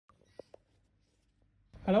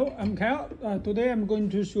Hello, I'm Kyle. Today I'm going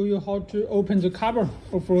to show you how to open the cover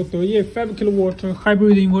of a Deye 5KW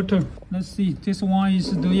hybrid inverter. Let's see, this one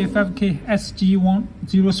is Deye 5K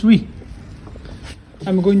SG103.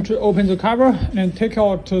 I'm going to open the cover and take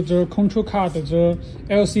out the control card, the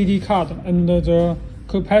LCD card, and the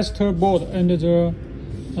capacitor board and the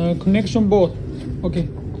connection board. Okay,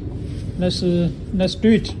 let's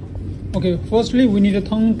do it. Okay, firstly we need to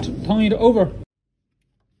turn it over.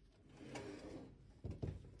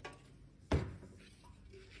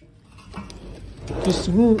 The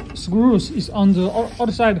screws is on the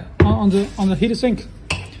outside on the heat sink.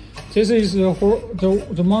 This is the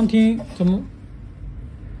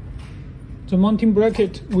mounting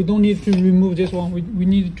bracket. We don't need to remove this one. We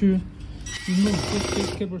need to remove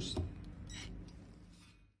these cables.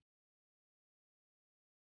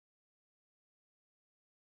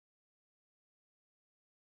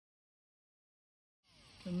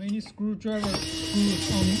 The main screwdriver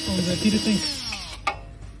screws on the heat sink.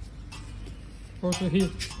 Also here.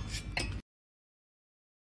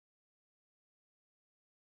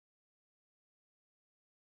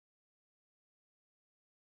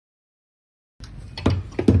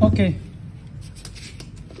 Okay.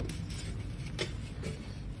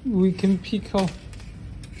 We can pick out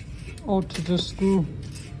the screw.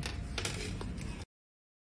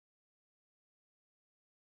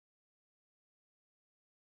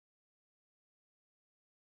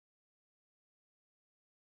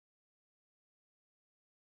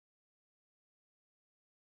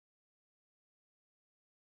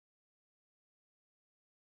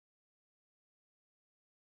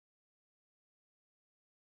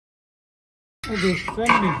 Okay,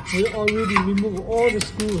 finally, we already removed all the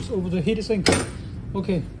screws over the heat sink.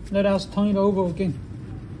 Okay, let us turn it over again.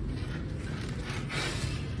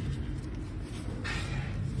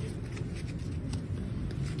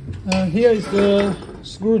 Here is the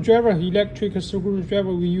screwdriver, electric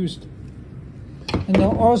screwdriver we used. And then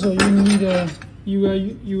also you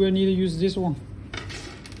will need to use this one.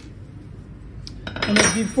 And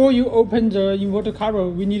before you open the inverter cover,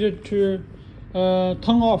 we needed to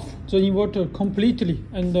turn off the inverter completely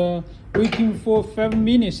and waiting for 5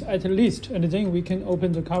 minutes at least, and then we can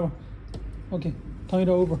open the cover. Okay, turn it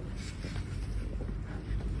over.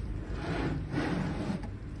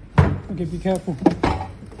 Okay, be careful.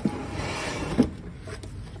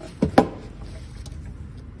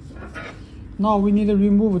 Now we need to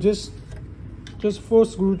remove just 4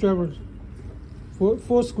 screwdrivers,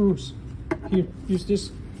 four screws. Here, use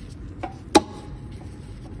this.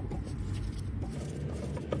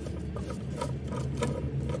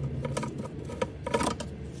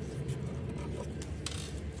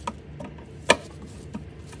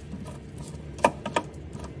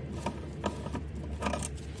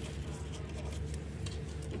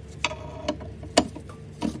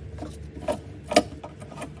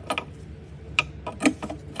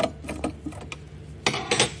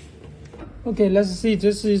 Okay, let's see.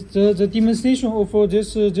 This is the dimension of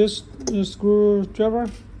this screwdriver.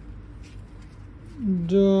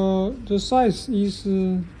 The size is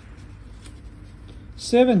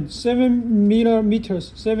 7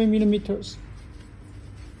 millimeters. 7 millimeters.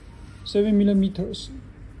 7 millimeters.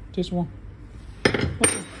 This one. Okay,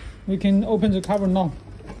 we can open the cover now.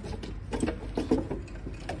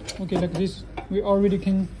 Okay, like this. We already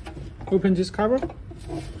can open this cover.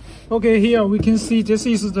 Okay, here we can see this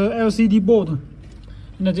is the LCD board,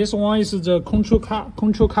 and this one is the control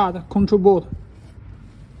board.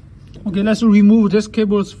 Okay, let's remove this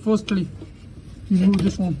cables firstly. Remove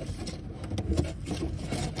this one.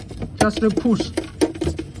 Just push,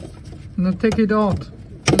 and then take it out.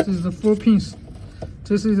 This is the 4 pins.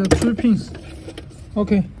 This is the 2 pins.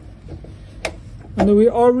 Okay, and we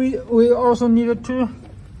also needed to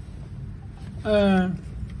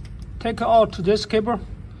take out this cable.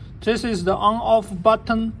 This is the on-off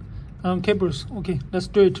button cables. Okay, let's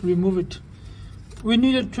do it. Remove it. We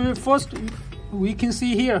needed to first. We can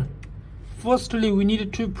see here. Firstly, we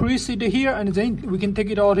needed to press it here, and then we can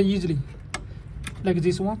take it out easily, like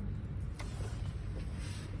this one.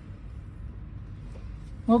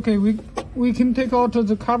 Okay, we can take out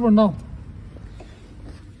the cover now.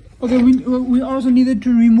 Okay, we also needed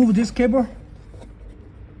to remove this cable.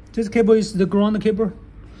 This cable is the ground cable.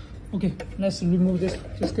 Okay, let's remove this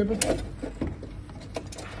cable.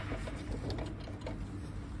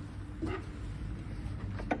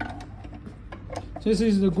 This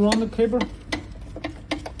is the ground cable.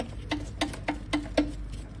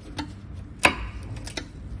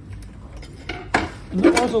 And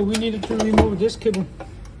also we need to remove this cable.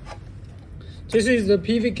 This is the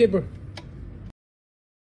PV cable.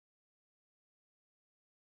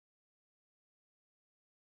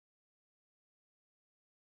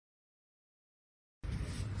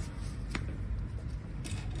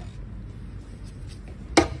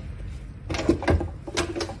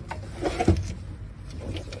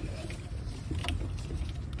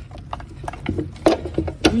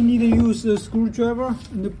 we need to use the screwdriver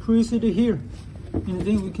and press it here, and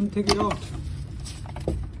then we can take it out.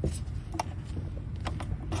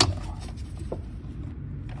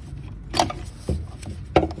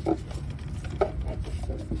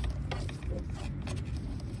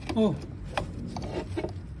 Oh,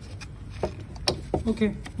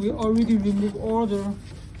 okay, we already removed all the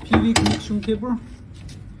PV connection cable,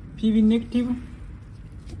 PV negative,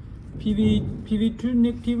 PV2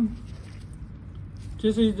 negative.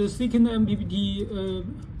 This is the second MPPT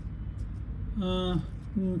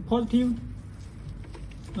positive.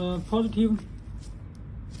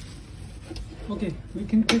 Okay, we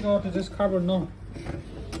can take out this cover now.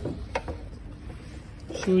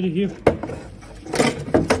 Show it here.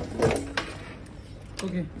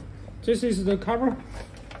 Okay, this is the cover.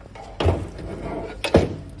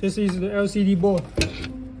 This is the LCD board.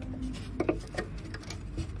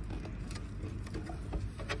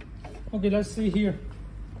 Okay, let's see here.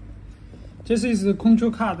 This is the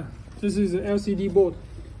control card. This is the LCD board.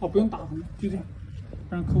 哦，不用打红，就这样，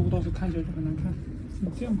让客户到时候看起来就很难看。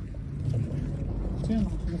这样吧，这样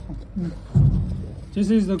吧，这个好。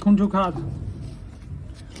This is the control card.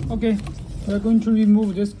 Okay, we are going to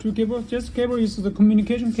remove this two cable. This cable is the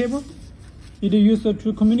communication cable. It is used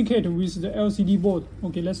to communicate with the LCD board.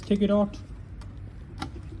 Okay, let's take it out.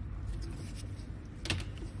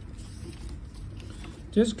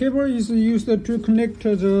 This cable is used to connect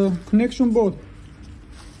the connection board.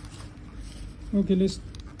 Okay, let's.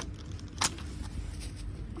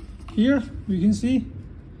 Here we can see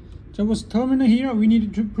there was terminal here. We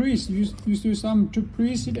needed to press. Use some to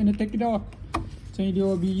press it and take it out. Then it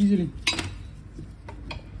will be easily.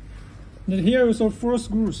 And here is our 4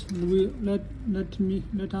 screws. We let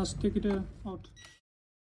us take it out.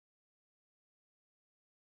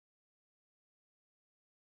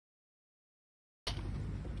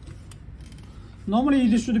 Normally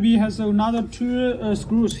it should be has another 2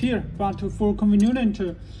 screws here, but for convenience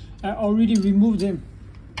I already removed them.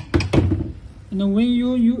 And when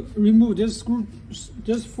you remove this screw,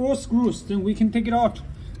 just 4 screws, then we can take it out.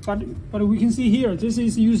 But we can see here, this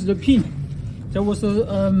is use the pin. There was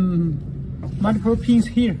multiple pins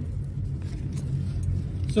here,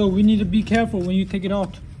 so we need to be careful when you take it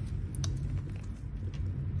out.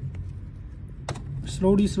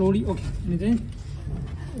 Slowly. Okay, and then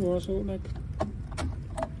also like.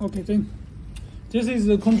 Okay, then this is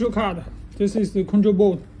the control card. This is the control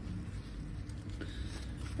board.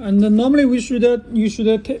 And normally you should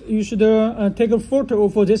take a photo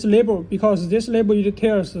for this label, because this label it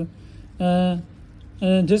tells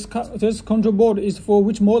this control board is for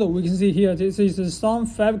which model. We can see here this is some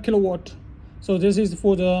 5 kilowatt. So this is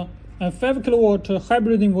for the 5 kilowatt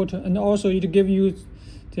hybrid inverter, and also it gives you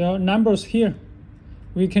the numbers here.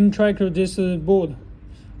 We can track this board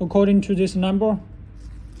according to this number.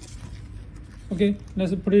 Okay,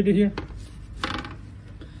 let's put it here.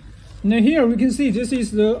 Now here we can see this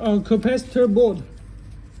is the capacitor board.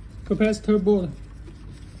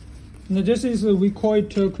 Now this is we call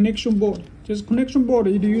it connection board. This connection board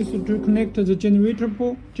is used to connect the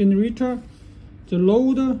generator, the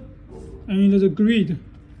load, and the grid.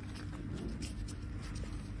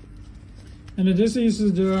 And this is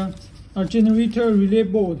the generator relay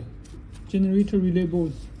board.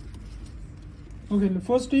 Okay,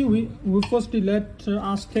 firstly we let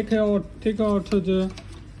us take out the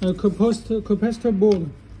capacitor board.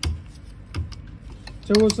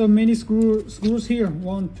 There was many screws here.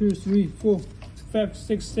 1, 2, 3, 4, 5,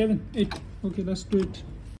 6, 7, 8. Okay, let's do it.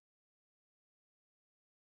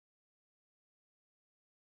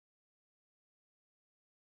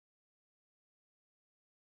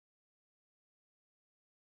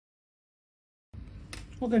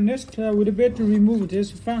 Okay, next we'd better remove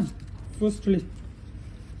this fan. Firstly.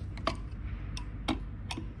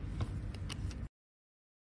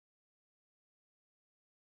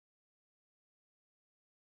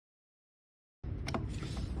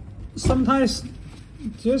 Sometimes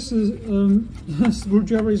this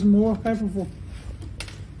screwdriver is more helpful.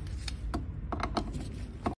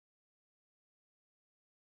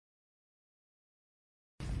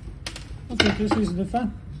 Okay, this is the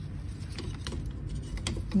fan.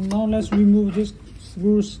 Now let's remove these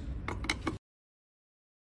screws.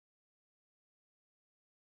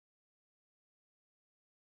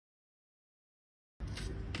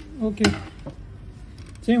 Okay,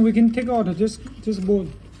 then we can take out this board.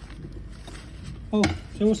 Oh,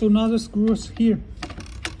 there was another screws here.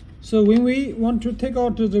 So when we want to take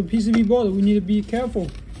out the PCB board, we need to be careful.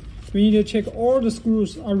 We need to check all the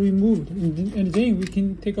screws are removed, and then we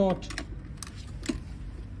can take out.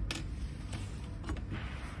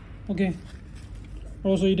 Okay.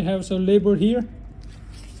 Also, it has a label here.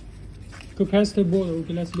 capacitor board.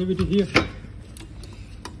 Okay, let's leave it here.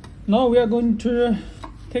 Now we are going to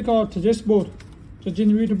take out this board, the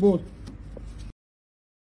generator board.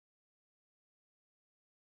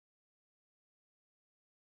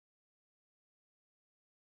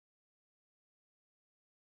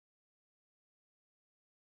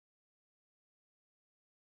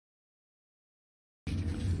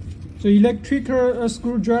 The electrical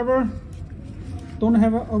screwdriver don't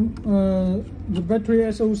have the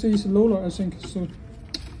battery SOC is lower, I think, so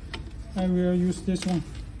I will use this one.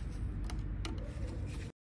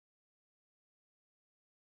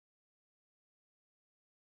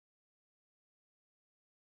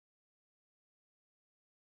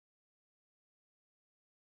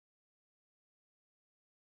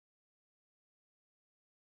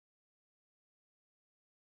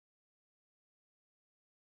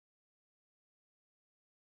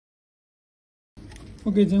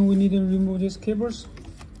 Okay, then we need to remove these cables.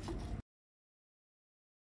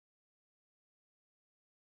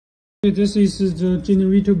 Okay, this is the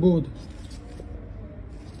generator board.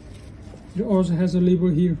 It also has a label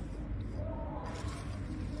here.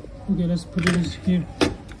 Okay, let's put it here.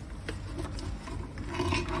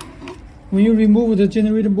 When you remove the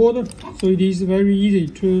generator board, so it is very easy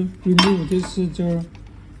to remove. This is the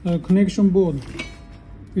connection board.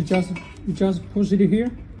 We just push it here.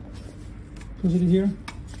 Put it here,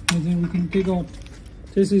 and then we can take out.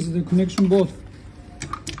 This is the connection board.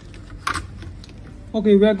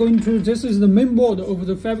 Okay, we are going to, this is the main board of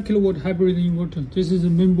the 5 kilowatt hybrid inverter. This is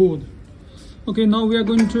the main board. Okay, now we are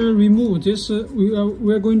going to remove this, we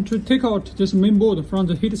are going to take out this main board from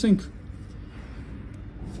the heatsink.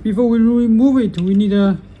 Before we remove it, we need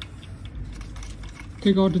to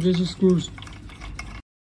take out these screws.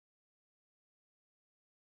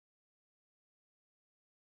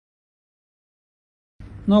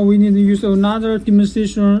 Now we need to use another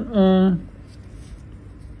demonstration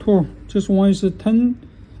tool. This one is 10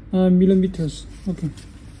 millimeters. Okay.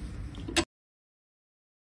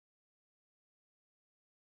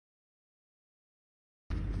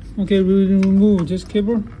 Okay, we will remove this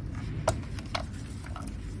cable.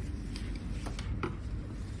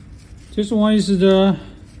 This one is the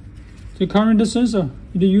current sensor.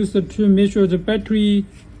 It is used to measure the battery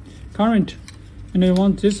current, and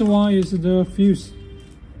this one is the fuse.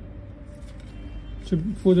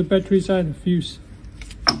 For the battery side fuse.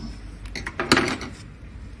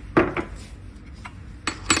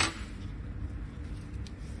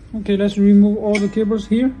 Okay, let's remove all the cables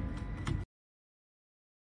here.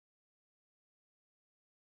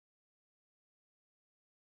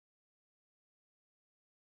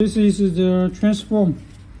 This is the transform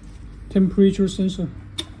temperature sensor.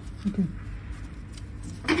 Okay.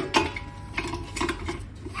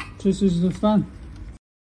 This is the fan.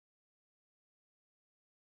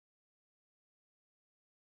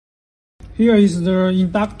 Here is the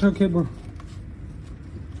inductor cable.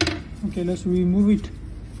 Okay, let's remove it.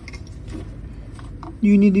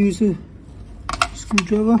 You need to use a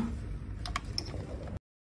screwdriver.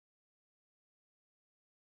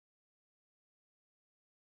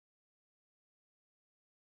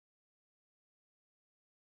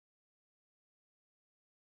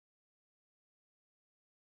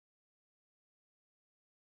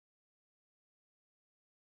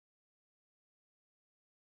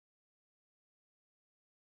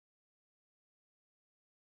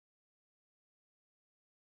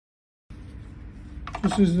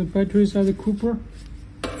 This is the battery side cooper.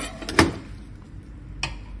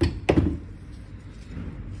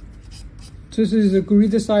 This is the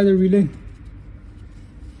grid side relay.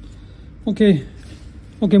 Okay,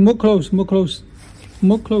 more close.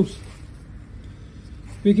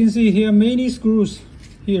 We can see here many screws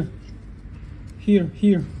here.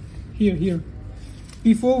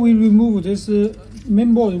 Before we remove this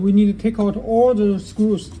main board, we need to take out all the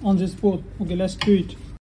screws on this board. Okay, let's do it.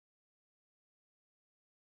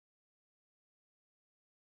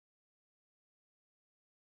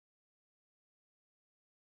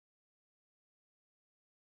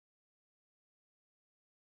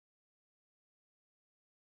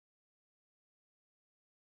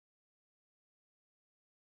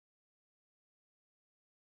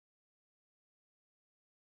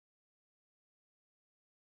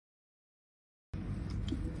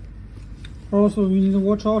 Also, we need to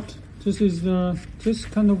watch out. This is this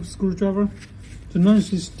kind of screwdriver. The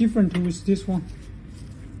noise is different with this one.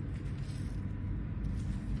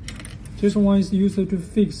 This one is used to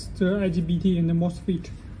fix the IGBT and the MOSFET.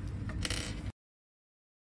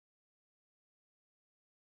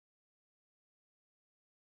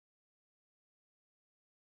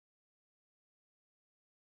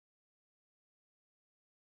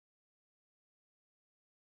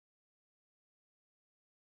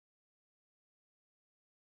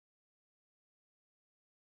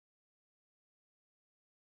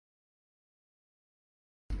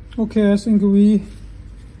 Okay, I think we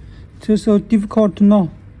just so difficult now.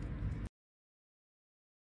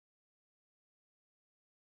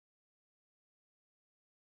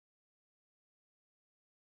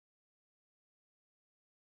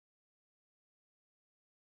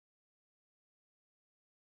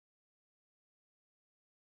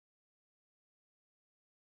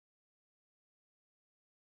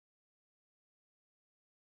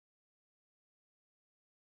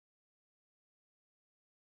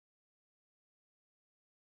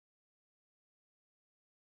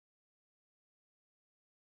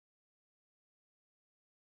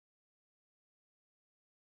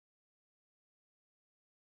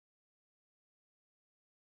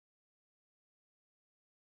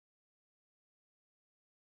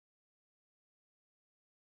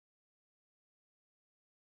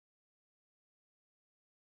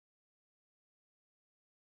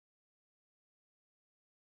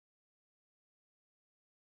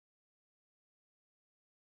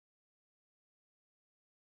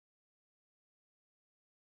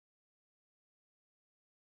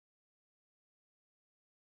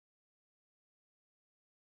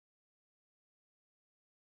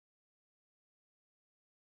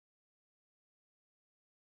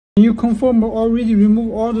 When you confirm already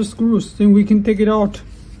remove all the screws, then we can take it out.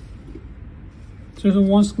 Just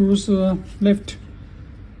one screw left.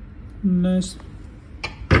 Nice.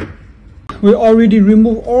 We already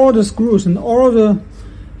removed all the screws and all the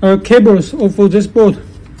cables of this board.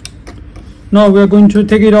 Now we are going to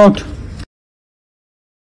take it out.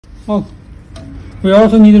 Oh, we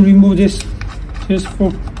also need to remove this. This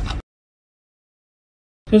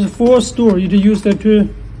four stool. You use that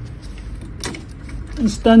to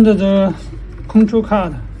standard control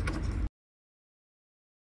card.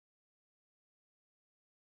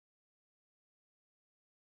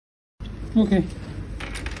 Okay,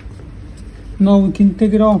 now we can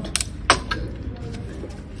take it out.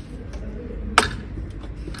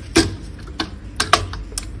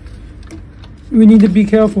 We need to be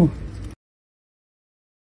careful.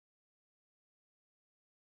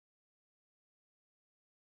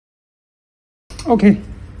 Okay.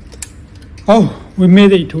 Oh, we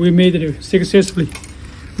made it successfully.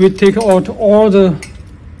 We take out all the,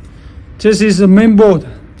 this is the main board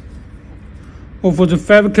of the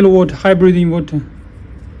 5 kilowatt hybrid inverter.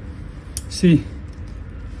 See,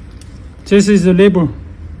 this is the label.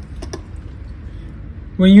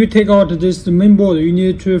 When you take out this the main board, you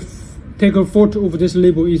need to take a photo of this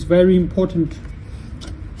label. It's very important.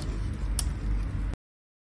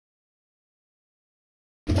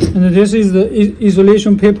 And this is the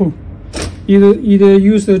isolation paper. Either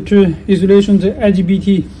use it to isolation the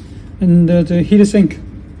IGBT and the heat sink.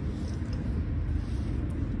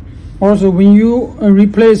 Also, when you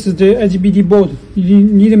replace the IGBT board, you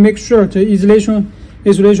need to make sure the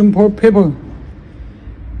isolation paper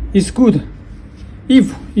is good.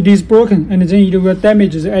 If it is broken, and then it will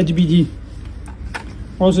damage the IGBT.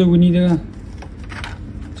 Also, we need there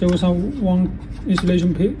was one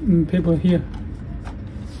isolation paper here.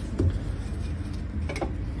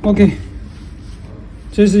 Okay.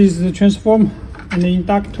 This is the transformer and the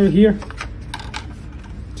inductor here.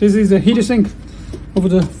 This is the heat sink of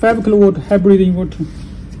the 5 kilowatt hybrid inverter.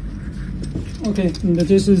 Okay, and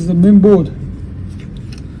this is the main board.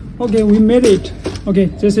 Okay, we made it. Okay,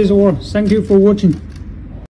 this is all. Thank you for watching.